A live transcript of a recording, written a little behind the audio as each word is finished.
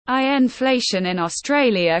Inflation in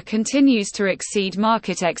Australia continues to exceed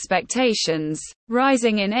market expectations,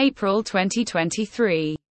 rising in April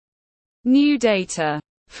 2023. New data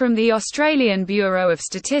from the Australian Bureau of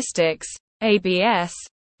Statistics, ABS,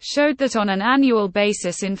 showed that on an annual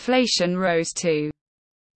basis inflation rose to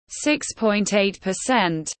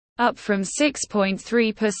 6.8%, up from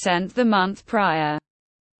 6.3% the month prior.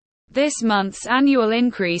 This month's annual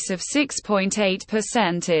increase of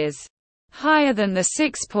 6.8% is higher than the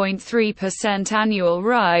 6.3% annual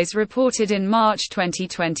rise reported in March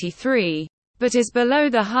 2023, but is below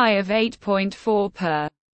the high of 8.4%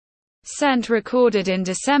 recorded in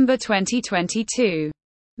December 2022.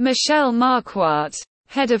 Michelle Marquardt,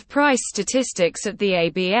 head of price statistics at the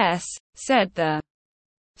ABS, said the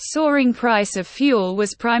soaring price of fuel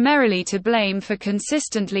was primarily to blame for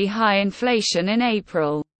consistently high inflation in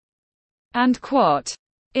April. And quote,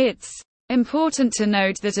 "It's important to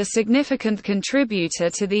note that a significant contributor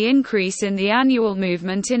to the increase in the annual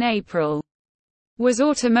movement in April was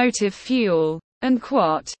automotive fuel," end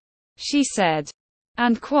quote. She said.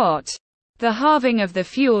 And quote, "The halving of the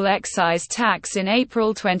fuel excise tax in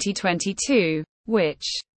April 2022, which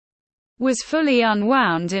was fully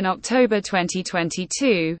unwound in October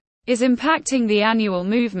 2022, is impacting the annual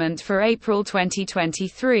movement for April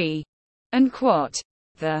 2023, end quote.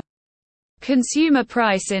 The Consumer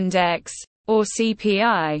Price Index, or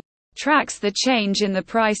CPI, tracks the change in the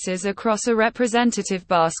prices across a representative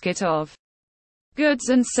basket of goods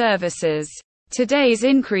and services. Today's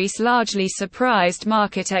increase largely surprised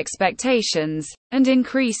market expectations, and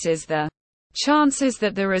increases the chances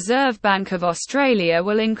that the Reserve Bank of Australia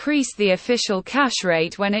will increase the official cash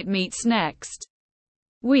rate when it meets next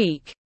week.